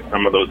diversify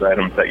some of those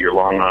items that you're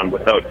long on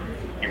without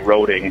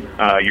eroding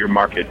your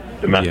market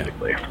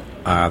domestically.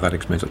 That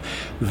explains it.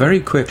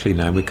 Very quickly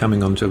now, we're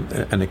coming on to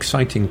an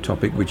exciting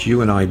topic which you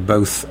and I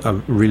both are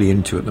really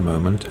into at the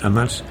moment, and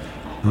that's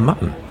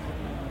mutton.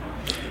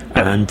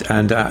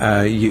 And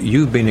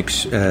you've been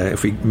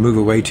if we move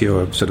away to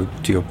your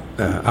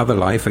other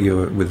life,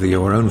 or with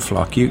your own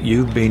flock,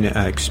 you've been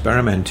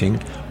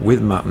experimenting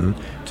with mutton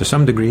to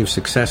some degree of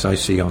success. I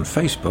see on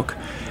Facebook,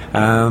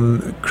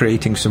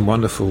 creating some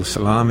wonderful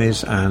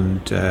salamis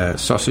and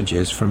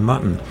sausages from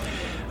mutton.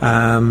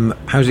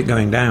 How's it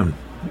going down?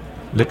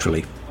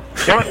 Literally.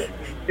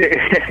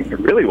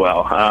 Really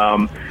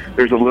well.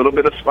 There's a little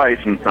bit of spice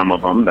in some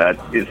of them that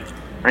is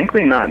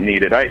frankly not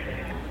needed.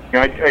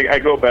 I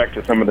go back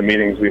to some of the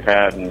meetings we've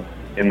had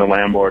in the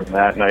lamb board and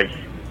that,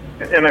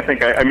 and I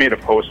think I made a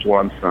post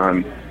once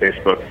on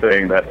Facebook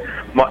saying that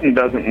mutton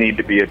doesn't need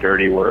to be a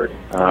dirty word.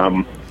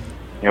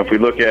 If we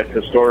look at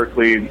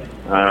historically,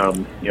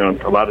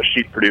 a lot of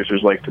sheep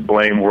producers like to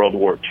blame World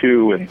War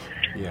II and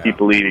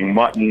people eating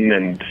mutton,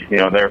 and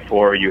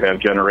therefore you have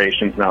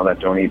generations now that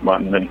don't eat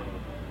mutton. And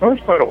that was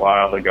quite a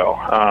while ago.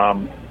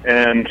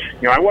 And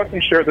I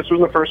wasn't sure. This was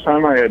the first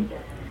time I had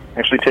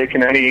actually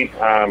taken any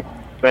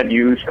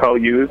cull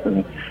ewes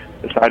and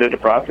decided to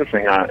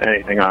processing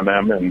anything on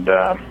them. And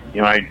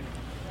I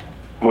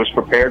was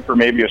prepared for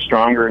maybe a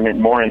stronger and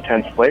more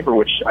intense flavor,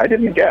 which I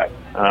didn't get.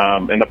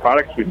 And the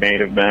products we've made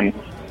have been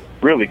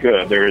really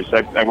good.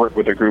 I work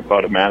with a group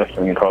out of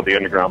Madison called the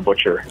Underground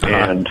Butcher,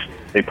 and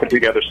they put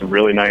together some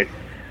really nice,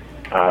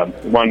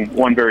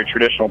 one very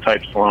traditional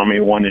type salami,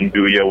 one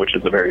andouille, which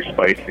is a very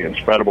spicy and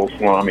spreadable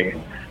salami.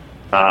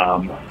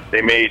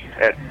 They made,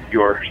 at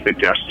your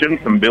suggestion,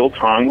 some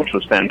biltong, which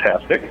was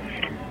fantastic.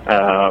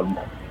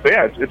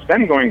 It's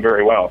been going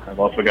very well. I've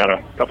also got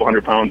a couple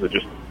 100 pounds of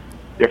just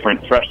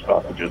different fresh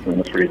sausages in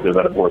the freezer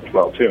that have worked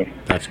well too.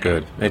 That's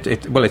good.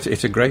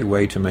 It's a great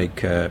way to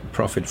make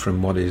profit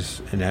from what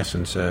is in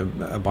essence a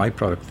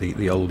byproduct.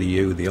 The older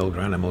ewe, the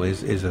older animal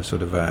is a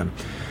sort of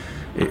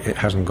it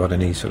hasn't got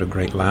any sort of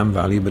great lamb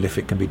value, but if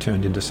it can be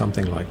turned into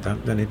something like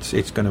that, then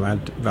it's going to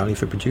add value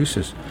for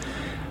producers.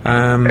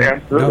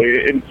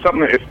 Absolutely. And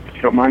something, if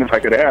you don't mind if I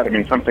could add,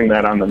 something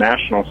that on the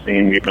national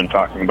scene we've been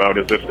talking about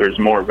is if there's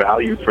more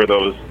value for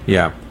those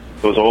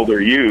older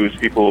ewes,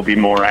 people will be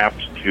more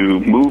apt to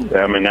move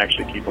them and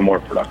actually keep a more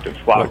productive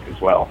flock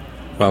as well.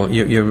 Well,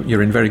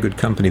 you're in very good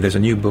company. There's a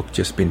new book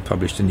just been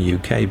published in the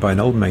UK by an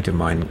old mate of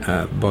mine,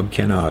 Bob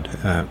Kennard,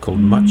 called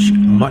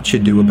Much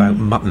Ado About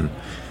Mutton.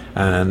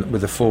 and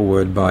with a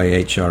foreword by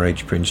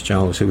H.R.H. Prince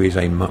Charles, who is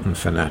a mutton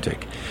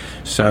fanatic.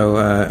 So,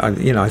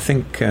 I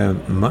think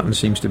mutton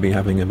seems to be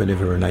having a bit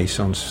of a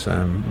renaissance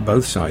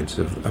both sides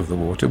of the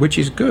water, which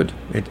is good.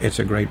 It's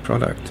a great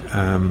product.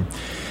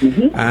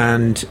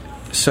 And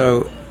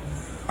so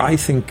I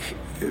think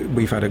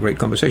we've had a great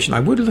conversation. I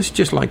would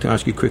just like to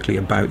ask you quickly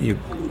about your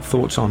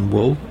thoughts on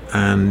wool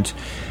and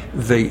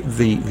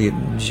the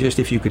just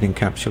if you could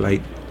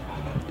encapsulate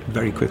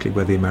very quickly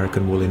where the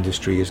American wool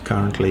industry is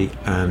currently,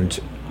 and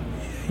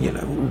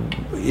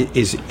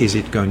is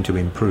it going to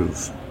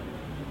improve?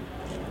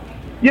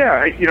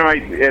 Yeah,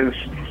 as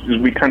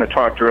we kind of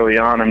talked early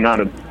on, I'm not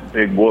a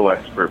big wool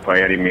expert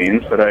by any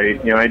means, but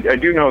I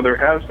do know there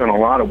has been a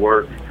lot of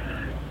work.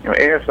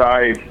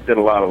 ASI did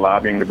a lot of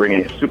lobbying to bring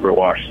a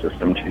superwash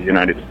system to the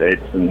United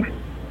States, and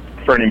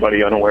for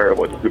anybody unaware of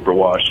what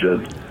superwash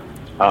is,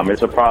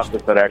 it's a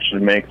process that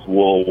actually makes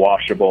wool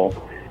washable,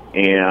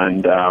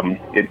 and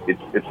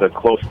it's a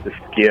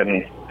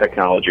close-to-skin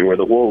technology where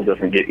the wool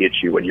doesn't get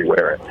itchy when you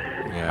wear it.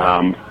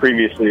 Yeah.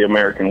 Previously,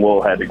 American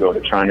wool had to go to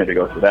China to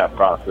go through that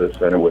process,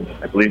 and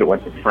I believe it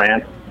went to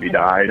France to be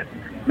dyed.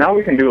 Now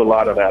we can do a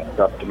lot of that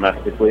stuff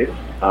domestically.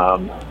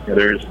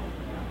 There's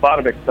a lot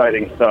of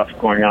exciting stuff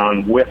going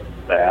on with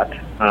that.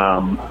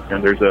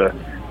 And there's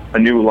a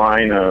new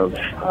line of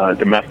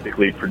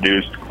domestically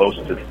produced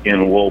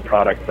close-to-skin wool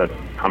products that's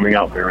coming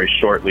out very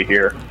shortly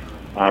here.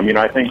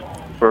 I think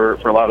for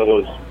a lot of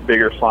those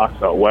bigger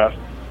flocks out west,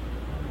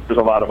 there's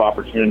a lot of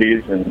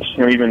opportunities. And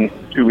even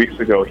 2 weeks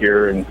ago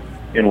here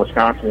in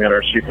Wisconsin, we had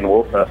our Sheep and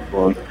Wool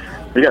Festival, and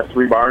we got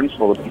 3 barns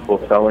full of people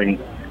selling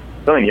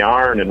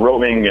yarn and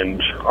roving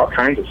and all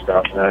kinds of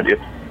stuff. And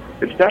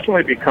it's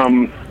definitely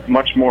become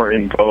much more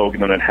in vogue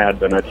than it had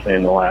been, I'd say,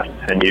 in the last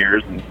 10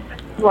 years, and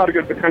there's a lot of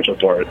good potential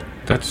for it.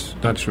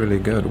 That's really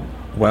good.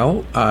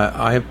 Well,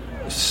 I have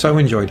so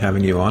enjoyed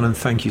having you on, and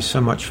thank you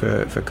so much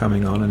for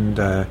coming on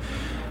and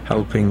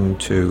helping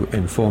to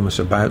inform us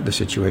about the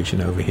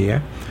situation over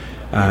here.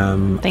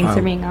 Thanks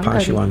for being on. I'll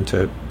pass you on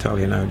to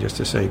Talia now just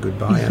to say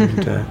goodbye,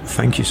 and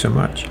thank you so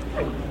much.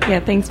 Yeah,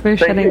 thanks for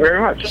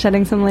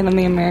shedding some light on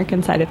the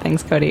American side of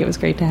things, Cody. It was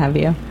great to have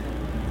you.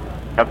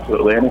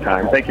 Absolutely,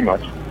 anytime. Thank you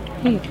much.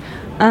 Hey.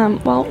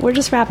 Well, we're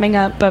just wrapping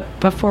up, but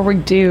before we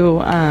do,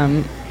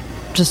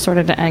 just sort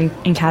of to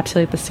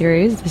encapsulate the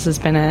series, this has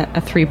been a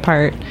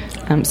 3-part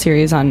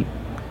series on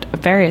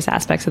various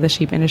aspects of the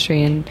sheep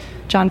industry. And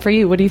John, for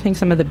you, what do you think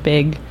some of the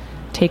big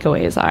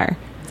takeaways are?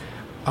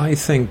 I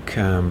think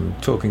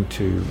talking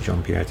to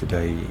Jean-Pierre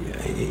today,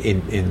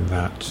 in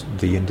that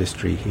the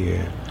industry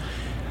here,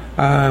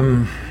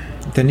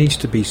 there needs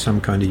to be some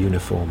kind of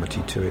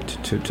uniformity to it,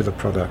 to the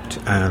product,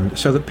 and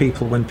so that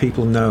when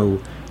people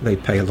know they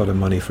pay a lot of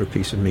money for a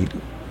piece of meat,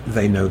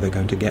 they know they're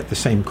going to get the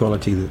same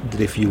quality that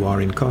if you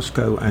are in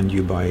Costco and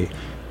you buy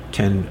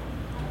 10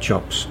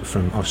 chops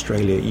from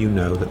Australia, you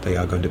know that they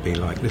are going to be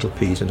like little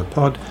peas in a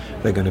pod.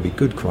 They're going to be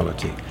good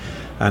quality,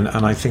 and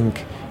I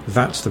think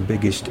that's the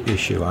biggest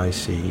issue I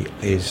see,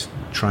 is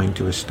trying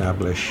to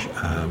establish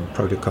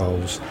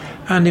protocols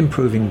and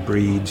improving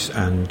breeds,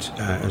 and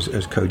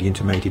as Cody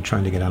intimated,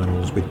 trying to get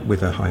animals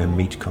with a higher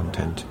meat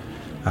content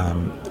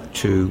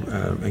to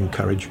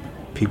encourage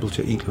people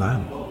to eat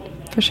lamb.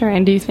 For sure.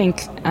 And do you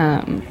think,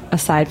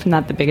 aside from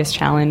that, the biggest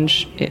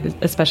challenge,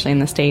 especially in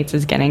the States,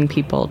 is getting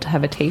people to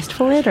have a taste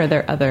for it, or are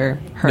there other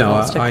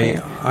hurdles to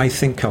clear? I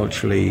think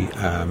culturally,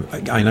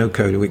 I know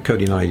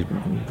Cody and I,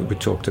 we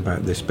talked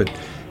about this, but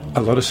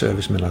a lot of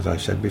servicemen, as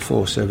I've said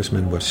before,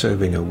 servicemen were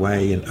serving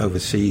away and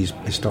overseas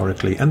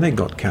historically, and they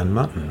got canned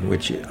mutton,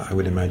 which I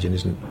would imagine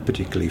isn't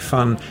particularly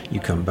fun. You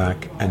come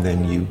back and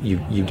then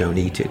you don't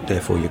eat it,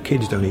 therefore your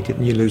kids don't eat it,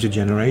 and you lose a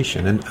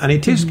generation. And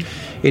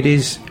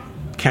it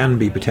can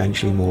be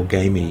potentially more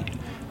gamey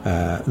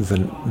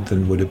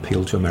than would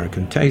appeal to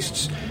American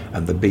tastes,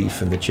 and the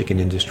beef and the chicken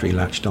industry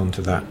latched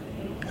onto that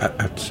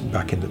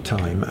back in the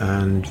time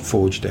and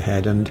forged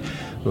ahead, and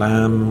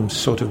lamb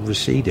sort of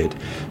receded.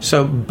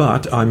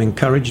 But I'm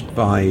encouraged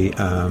by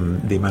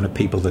the amount of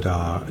people that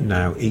are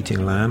now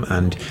eating lamb,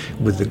 and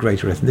with the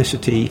greater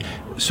ethnicity,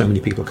 so many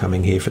people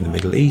coming here from the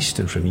Middle East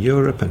and from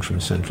Europe and from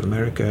Central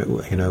America,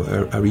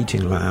 are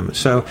eating lamb.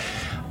 So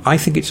I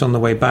think it's on the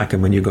way back,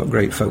 and when you've got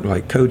great folk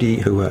like Cody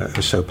who are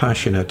so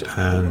passionate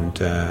and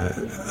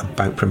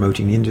about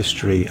promoting the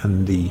industry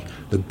and the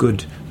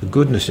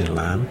goodness in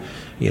lamb,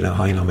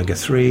 high in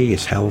omega-3,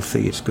 it's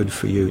healthy, it's good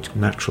for you, it's a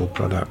natural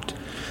product.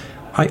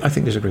 I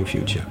think there's a great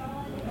future.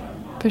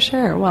 For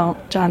sure. Well,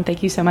 John,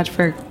 thank you so much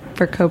for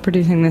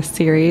co-producing this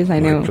series. I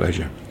know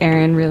pleasure.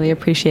 Aaron really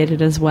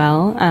appreciated it as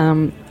well.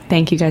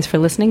 Thank you guys for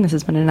listening. This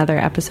has been another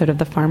episode of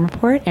The Farm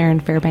Report. Aaron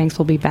Fairbanks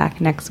will be back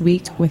next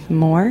week with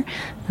more.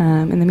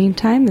 In the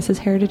meantime, this is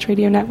Heritage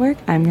Radio Network.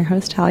 I'm your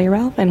host, Talia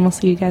Ralph, and we'll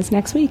see you guys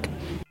next week.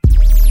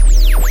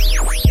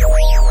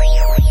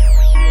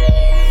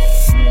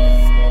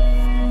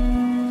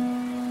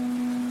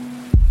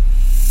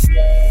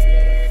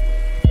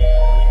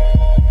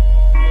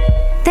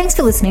 Thanks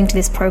for listening to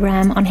this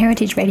program on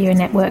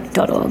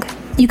heritageradionetwork.org.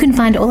 You can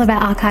find all of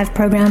our archive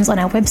programs on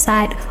our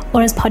website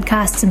or as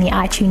podcasts in the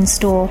iTunes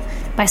Store.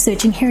 by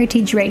searching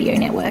Heritage Radio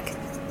Network.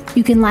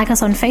 You can like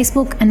us on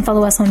Facebook and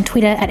follow us on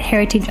Twitter at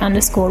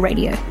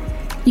heritage_radio.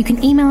 You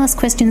can email us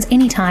questions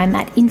anytime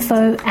at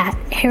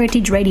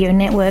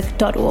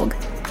info@heritageradionetwork.org.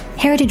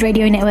 Heritage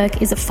Radio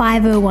Network is a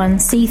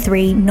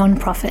 501c3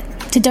 non-profit.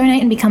 To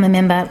donate and become a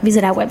member,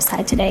 visit our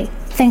website today.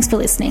 Thanks for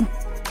listening.